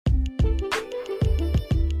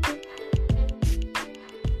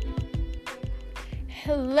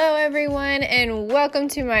Hello, everyone, and welcome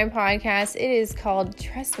to my podcast. It is called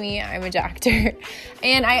Trust Me, I'm a Doctor,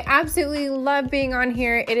 and I absolutely love being on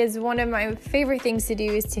here. It is one of my favorite things to do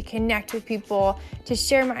is to connect with people, to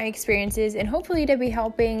share my experiences, and hopefully to be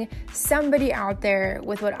helping somebody out there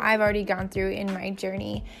with what I've already gone through in my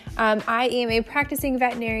journey. I am a practicing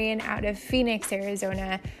veterinarian out of Phoenix,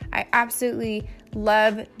 Arizona. I absolutely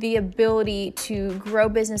love the ability to grow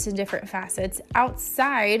business in different facets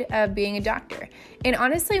outside of being a doctor. And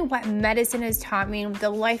honestly, what medicine has taught me, the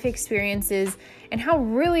life experiences, and how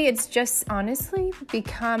really it's just honestly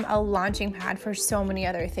become a launching pad for so many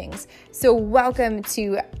other things. So welcome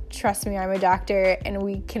to Trust Me, I'm a Doctor, and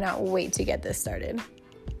we cannot wait to get this started.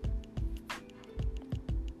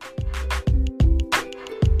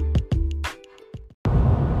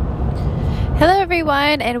 Hello,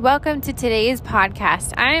 everyone, and welcome to today's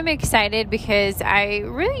podcast. I am excited because I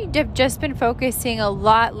really have just been focusing a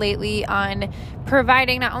lot lately on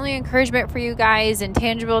providing not only encouragement for you guys and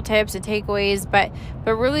tangible tips and takeaways, but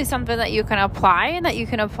really something that you can apply and that you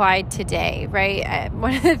can apply today, right?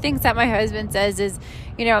 One of the things that my husband says is,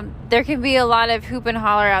 there can be a lot of hoop and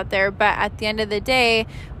holler out there, but at the end of the day,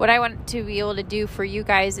 what I want to be able to do for you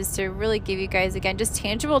guys is to really give you guys, again, just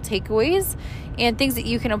tangible takeaways and things that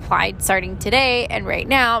you can apply starting today and right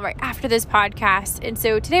now, right after this podcast. And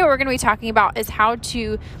so today what we're going to be talking about is how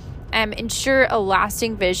to ensure a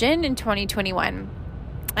lasting vision in 2021.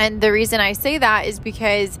 And the reason I say that is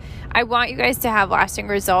because I want you guys to have lasting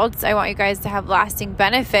results. I want you guys to have lasting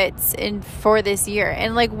benefits for this year.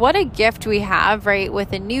 And what a gift we have, right,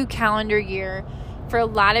 with a new calendar year for a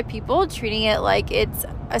lot of people, treating it like it's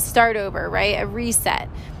a start over, right, a reset.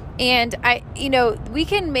 And we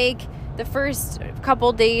can make the first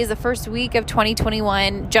couple days, the first week of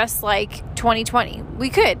 2021, just like 2020. We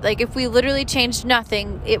could, if we literally changed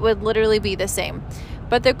nothing, it would literally be the same.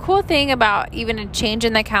 But the cool thing about even a change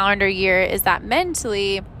in the calendar year is that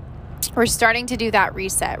mentally, we're starting to do that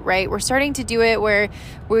reset, right? We're starting to do it where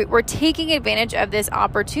we're taking advantage of this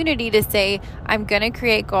opportunity to say, I'm going to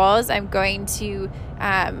create goals. I'm going to,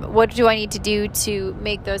 what do I need to do to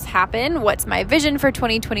make those happen? What's my vision for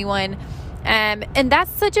 2021? And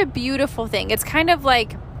that's such a beautiful thing. It's kind of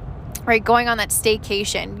like, right, going on that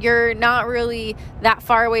staycation. You're not really that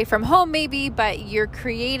far away from home maybe, but you're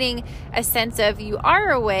creating a sense of you are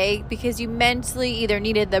away because you mentally either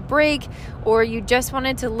needed the break or you just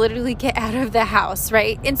wanted to literally get out of the house,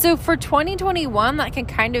 right? And so for 2021, that can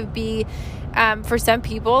kind of be for some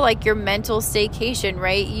people like your mental staycation,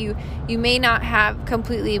 right? You may not have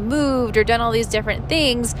completely moved or done all these different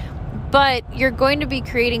things, but you're going to be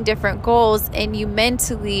creating different goals and you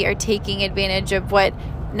mentally are taking advantage of what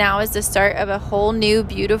now is the start of a whole new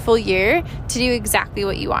beautiful year to do exactly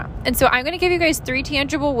what you want. And so I'm going to give you guys 3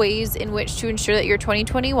 tangible ways in which to ensure that your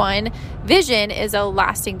 2021 vision is a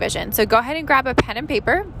lasting vision. So go ahead and grab a pen and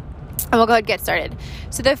paper and we'll go ahead and get started.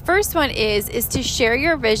 So the first one is to share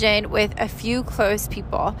your vision with a few close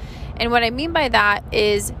people. And what I mean by that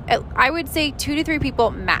is I would say 2 to 3 people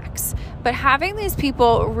max. But having these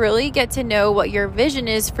people really get to know what your vision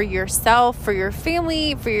is for yourself, for your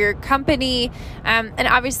family, for your company. And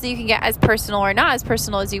obviously you can get as personal or not as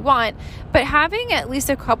personal as you want. But having at least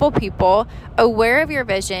a couple people aware of your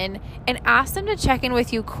vision and ask them to check in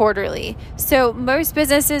with you quarterly. So most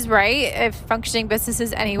businesses, right, if functioning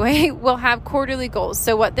businesses anyway, will have quarterly goals.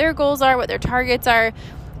 So what their goals are, what their targets are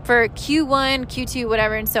for Q1, Q2,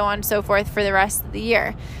 whatever, and so on and so forth for the rest of the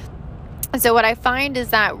year. And so what I find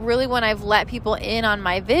is that really when I've let people in on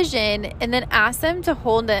my vision and then ask them to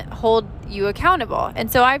hold you accountable. And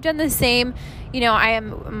so I've done the same.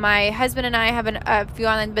 My husband and I have a few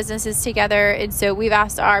online businesses together. And so we've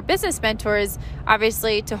asked our business mentors,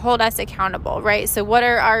 obviously, to hold us accountable, right? So what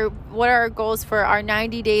are our goals for our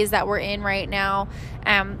 90 days that we're in right now?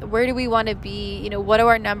 Where do we want to be? What do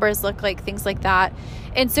our numbers look like? Things like that.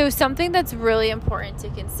 And so something that's really important to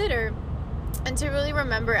consider and to really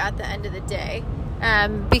remember at the end of the day,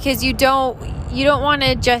 because you don't want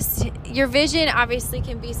to just, your vision obviously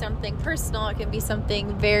can be something personal. It can be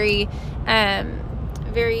something very,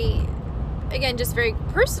 just very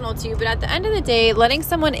personal to you. But at the end of the day, letting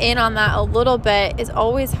someone in on that a little bit is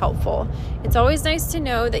always helpful. It's always nice to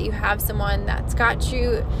know that you have someone that's got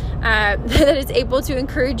you, that is able to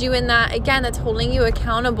encourage you in that. Again, that's holding you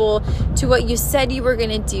accountable to what you said you were going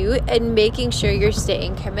to do and making sure you're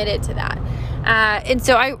staying committed to that. And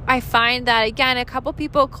so I find that, again, a couple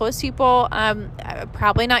people, close people,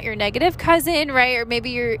 probably not your negative cousin, right? Or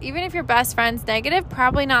maybe even if your best friend's negative,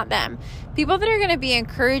 probably not them. People that are going to be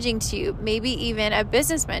encouraging to you, maybe even a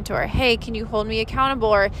business mentor. Hey, can you hold me accountable?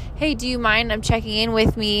 Or, hey, do you mind checking in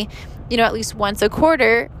with me, at least once a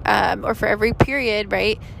quarter, or for every period,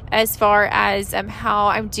 right? As far as how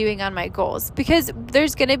I'm doing on my goals, because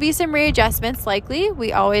there's going to be some readjustments likely.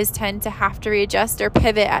 We always tend to have to readjust or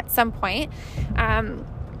pivot at some point.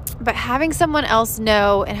 But having someone else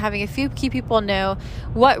know and having a few key people know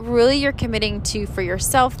what really you're committing to for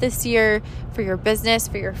yourself this year, for your business,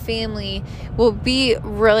 for your family, will be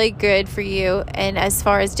really good for you. And as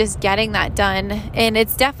far as just getting that done, and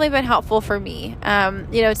it's definitely been helpful for me.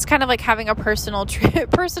 It's kind of like having a personal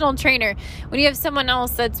trainer. When you have someone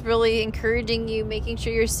else that's really encouraging you, making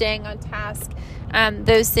sure you're staying on task,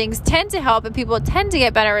 those things tend to help, and people tend to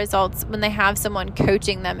get better results when they have someone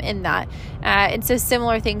coaching them in that. And so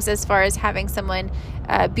similar things as far as having someone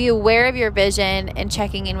be aware of your vision and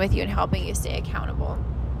checking in with you and helping you stay accountable.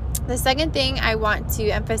 The second thing I want to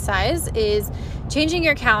emphasize is changing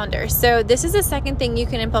your calendar. So this is the second thing you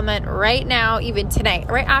can implement right now, even tonight,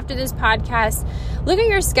 right after this podcast. Look at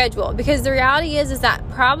your schedule, because the reality is that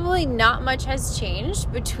probably not much has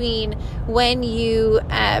changed between when you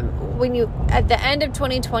at the end of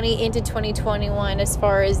 2020 into 2021 as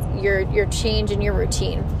far as your change in your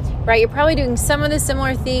routine, right? You're probably doing some of the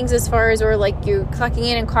similar things as far as, or like you're clocking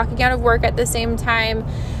in and clocking out of work at the same time,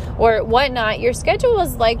 or whatnot. Your schedule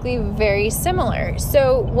is likely very similar.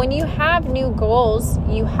 So when you have new goals,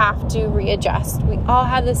 you have to readjust. We all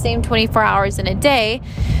have the same 24 hours in a day.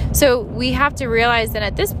 So we have to realize that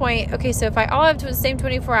at this point, okay, so if I all have the same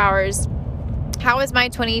 24 hours, how is my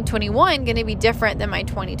 2021 going to be different than my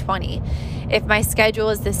 2020 if my schedule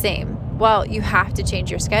is the same? Well, you have to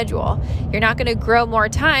change your schedule. You're not going to grow more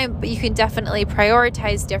time, but you can definitely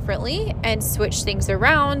prioritize differently and switch things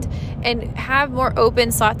around and have more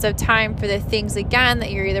open slots of time for the things, again,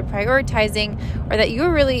 that you're either prioritizing or that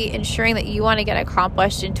you're really ensuring that you want to get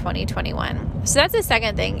accomplished in 2021. So that's the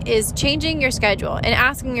second thing, is changing your schedule and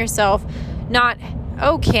asking yourself, not,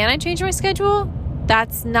 oh, can I change my schedule?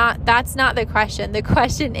 That's not the question. The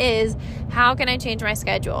question is, how can I change my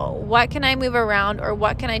schedule? What can I move around, or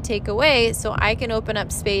what can I take away so I can open up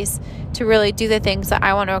space to really do the things that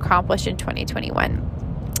I want to accomplish in 2021?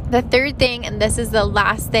 The third thing, and this is the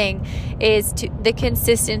last thing, is the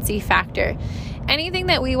consistency factor. Anything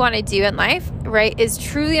that we want to do in life, right, is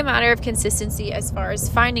truly a matter of consistency as far as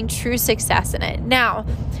finding true success in it. Now,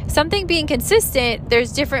 something being consistent,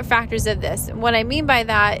 there's different factors of this. And what I mean by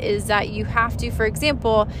that is that you have to, for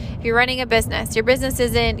example, if you're running a business, your business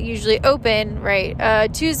isn't usually open,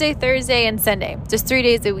 right, Tuesday, Thursday, and Sunday, just 3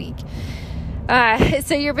 days a week.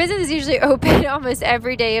 So your business is usually open almost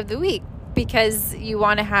every day of the week, because you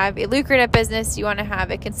want to have a lucrative business, you want to have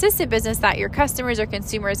a consistent business that your customers or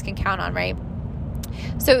consumers can count on, right?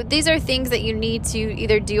 So these are things that you need to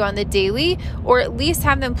either do on the daily, or at least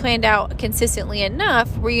have them planned out consistently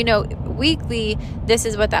enough where you know weekly, this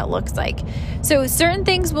is what that looks like. So certain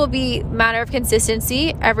things will be matter of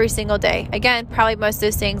consistency every single day. Again, probably most of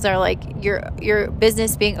those things are like your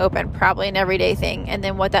business being open, probably an everyday thing. And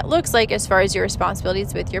then what that looks like as far as your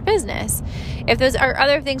responsibilities with your business. If those are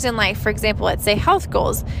other things in life, for example, let's say health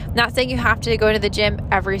goals, I'm not saying you have to go to the gym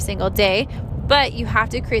every single day, but you have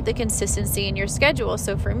to create the consistency in your schedule.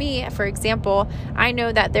 So for me, for example, I know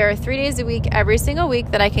that there are 3 days a week, every single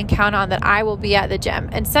week, that I can count on that I will be at the gym.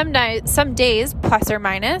 And some days, plus or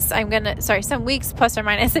minus, some weeks, plus or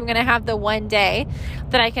minus, I'm going to have the one day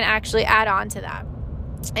that I can actually add on to that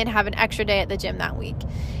and have an extra day at the gym that week.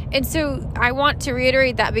 And so I want to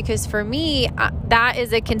reiterate that, because for me, that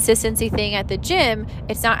is a consistency thing at the gym.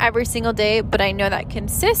 It's not every single day, but I know that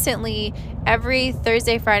consistently every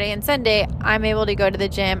Thursday, Friday, and Sunday, I'm able to go to the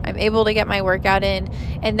gym. I'm able to get my workout in,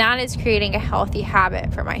 and that is creating a healthy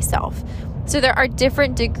habit for myself. So there are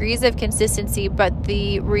different degrees of consistency, but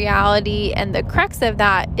the reality and the crux of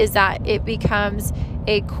that is that it becomes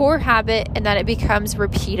a core habit and that it becomes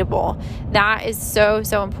repeatable. That is so,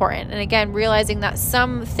 so important. And again, realizing that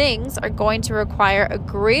some things are going to require a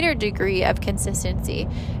greater degree of consistency.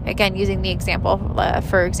 Again, using the example,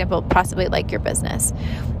 for example, possibly like your business.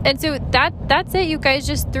 And so that's it, you guys.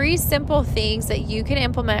 Just 3 simple things that you can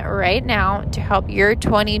implement right now to help your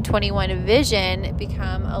 2021 vision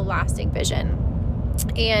become a lasting vision.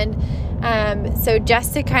 And so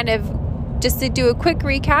just to do a quick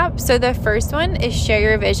recap. So the first one is share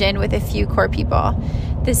your vision with a few core people.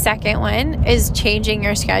 The second one is changing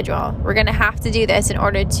your schedule. We're going to have to do this in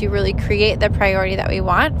order to really create the priority that we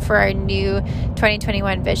want for our new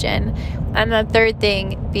 2021 vision. And the third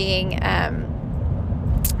thing being,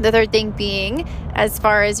 as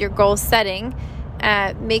far as your goal setting,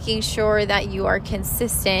 making sure that you are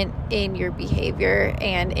consistent in your behavior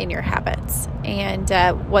and in your habits, and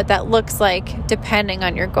what that looks like depending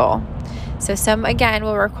on your goal. So some, again,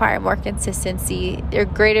 will require more consistency or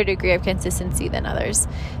greater degree of consistency than others.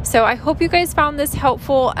 So I hope you guys found this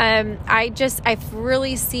helpful. I've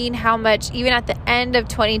really seen how much, even at the end of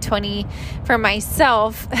 2020 for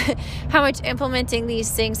myself, how much implementing these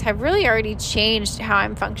things have really already changed how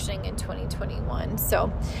I'm functioning in 2021.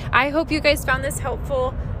 So I hope you guys found this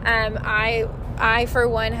helpful. I, for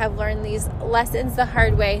one, have learned these lessons the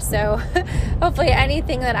hard way. So hopefully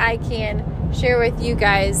anything that I can share with you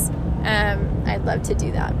guys, I'd love to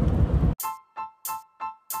do that.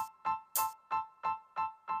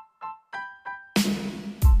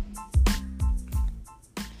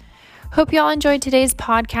 Hope you all enjoyed today's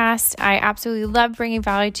podcast. I absolutely love bringing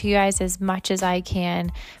value to you guys as much as I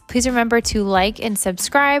can. Please remember to like and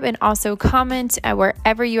subscribe, and also comment at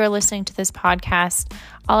wherever you are listening to this podcast.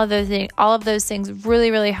 All of those things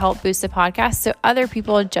really, really help boost the podcast so other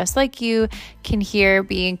people just like you can hear,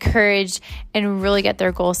 be encouraged, and really get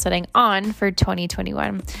their goal setting on for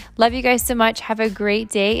 2021. Love you guys so much. Have a great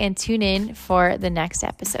day, and tune in for the next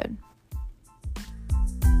episode.